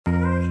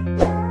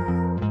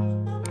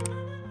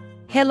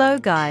Hello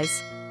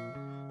guys.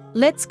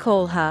 Let's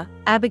call her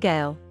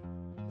Abigaille.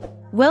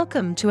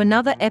 Welcome to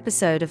another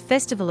episode of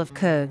Festival of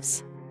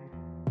Curves.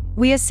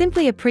 We are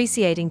simply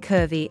appreciating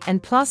curvy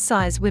and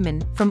plus-size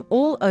women from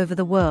all over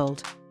the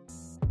world.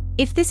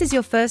 If this is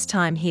your first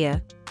time here,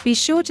 be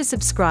sure to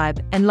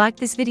subscribe and like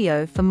this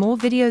video for more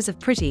videos of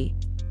pretty,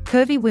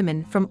 curvy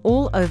women from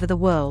all over the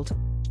world.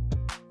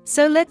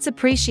 So let's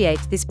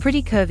appreciate this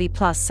pretty curvy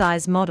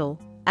plus-size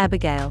model,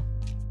 Abigaille.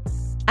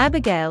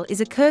 Abigaille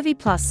is a curvy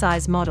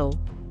plus-size model,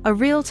 a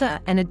realtor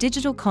and a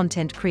digital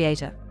content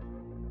creator.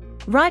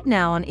 Right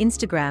now on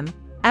Instagram,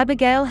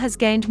 Abigaille has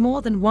gained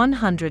more than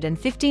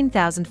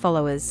 115,000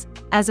 followers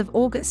as of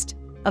August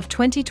of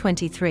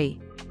 2023.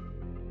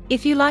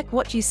 If you like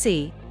what you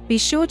see, be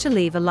sure to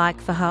leave a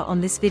like for her on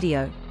this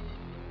video.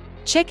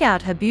 Check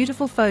out her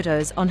beautiful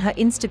photos on her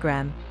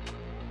Instagram.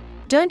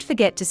 Don't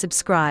forget to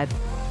subscribe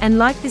and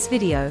like this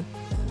video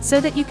so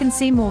that you can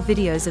see more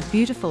videos of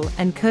beautiful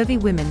and curvy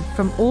women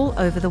from all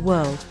over the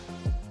world.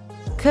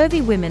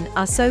 Curvy women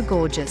are so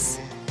gorgeous.